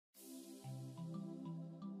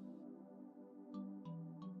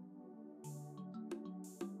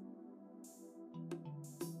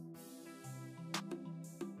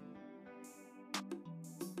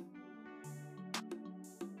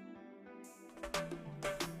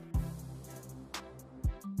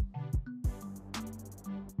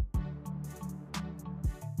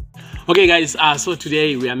Okay guys, so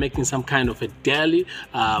today we are making some kind of a deli.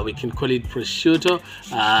 We can call it prosciutto,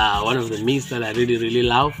 one of the meats that I really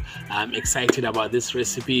love. I'm excited about this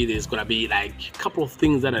recipe. There's gonna be like a couple of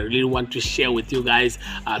things that I really want to share with you guys,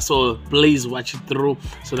 so please watch it through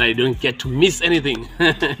so that you don't get to miss anything.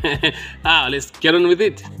 Let's get on with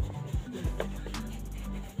it.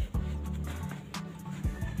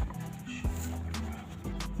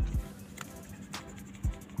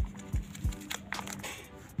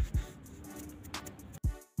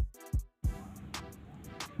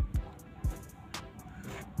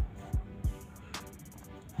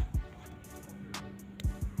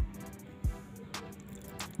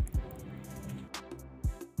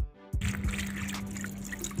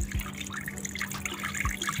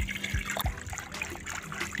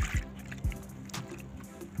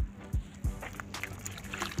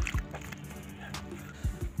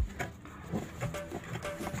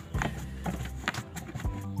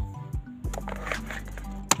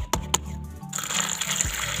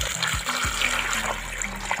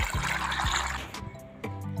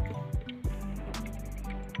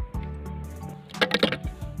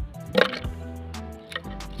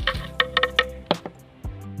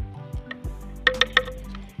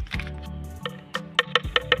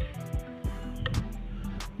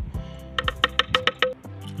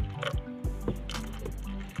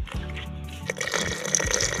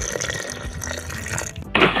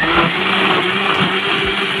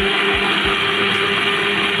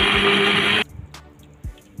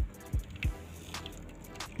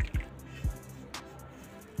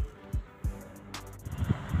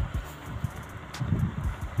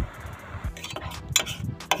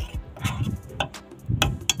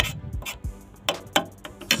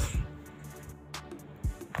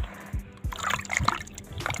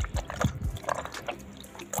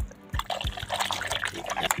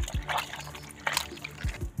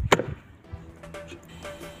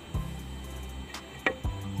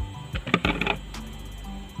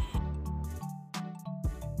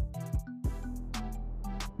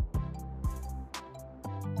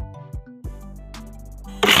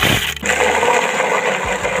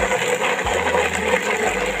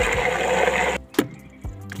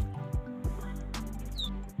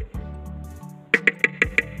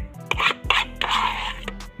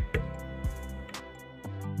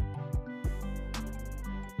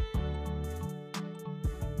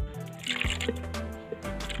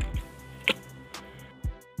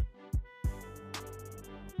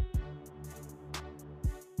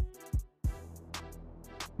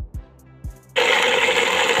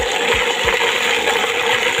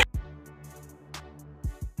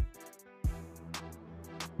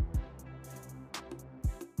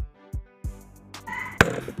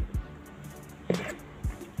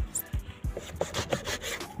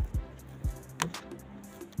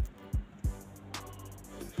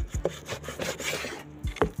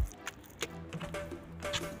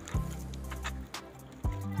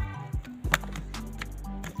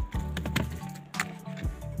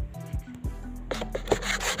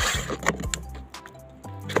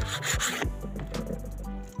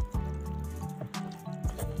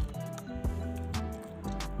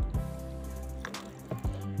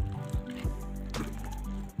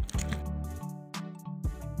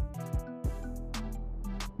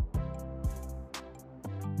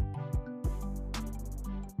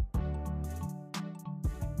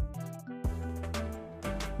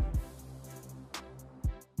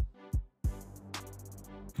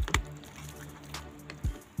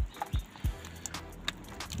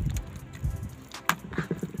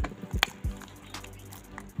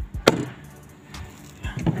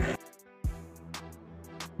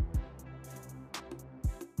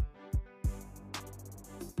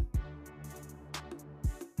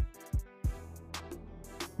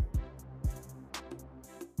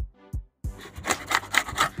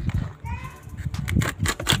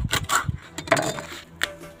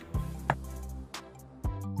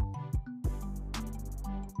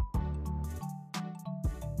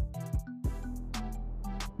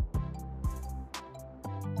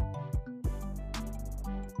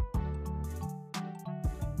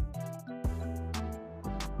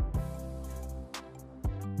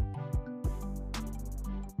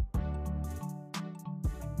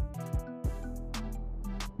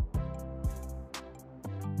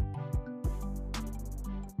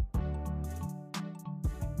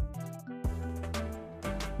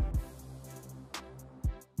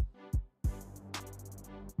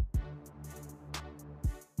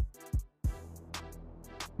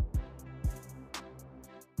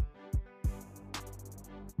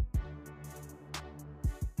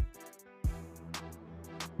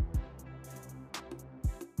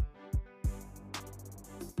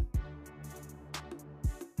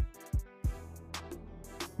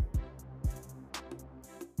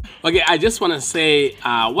 Okay, I just want to say,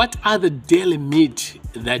 what are the deli meat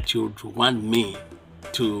that you'd want me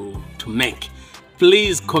to make?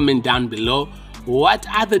 Please comment down below. What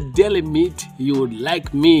are the deli meat you would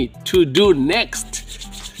like me to do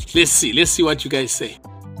next? Let's see what you guys say.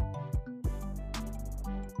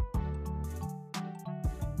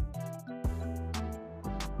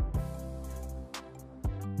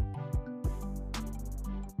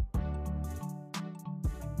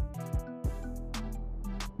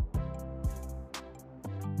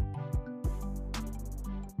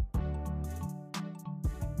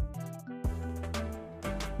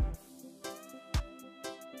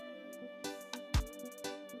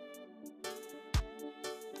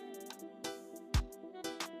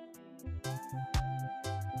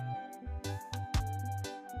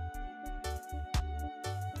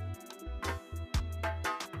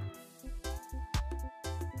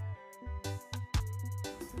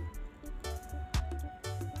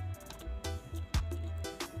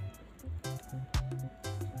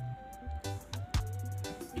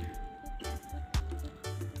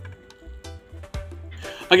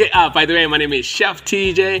 Okay, by the way, my name is Chef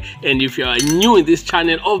TJ, and if you are new in this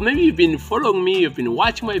channel, or maybe you've been following me, you've been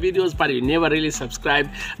watching my videos, but you never really subscribed,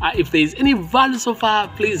 if there is any value so far,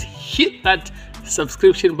 please hit that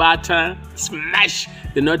subscription button, smash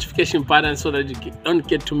the notification button so that you don't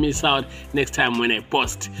get to miss out next time when I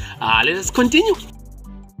post. Let us continue.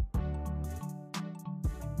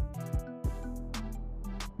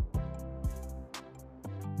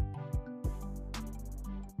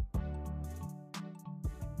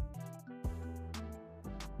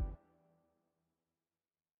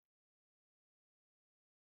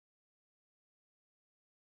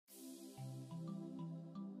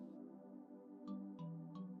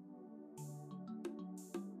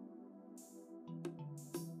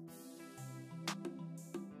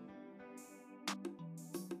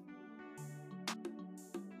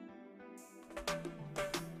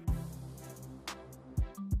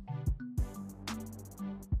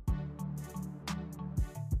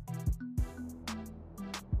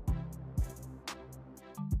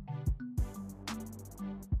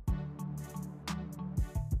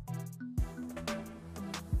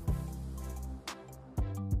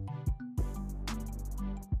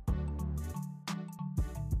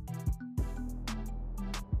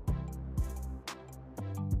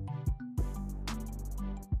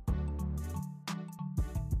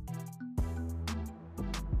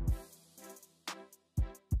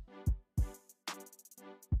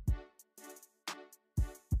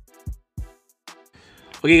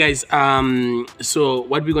 Okay guys, so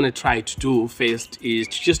what we're gonna try to do first is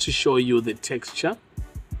just to show you the texture.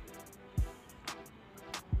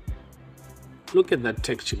 Look at that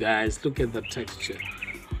texture, guys. Look at the texture.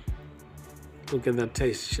 Look at the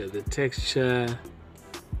texture. The texture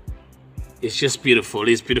is just beautiful.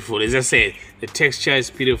 It's beautiful. As I said, the texture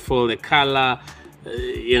is beautiful. The color,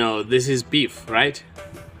 you know, this is beef, right?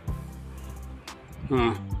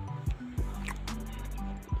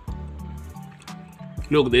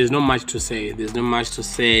 Look, there's not much to say. There's not much to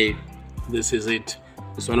say. This is it.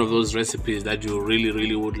 It's one of those recipes that you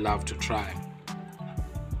really would love to try.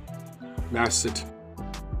 That's it.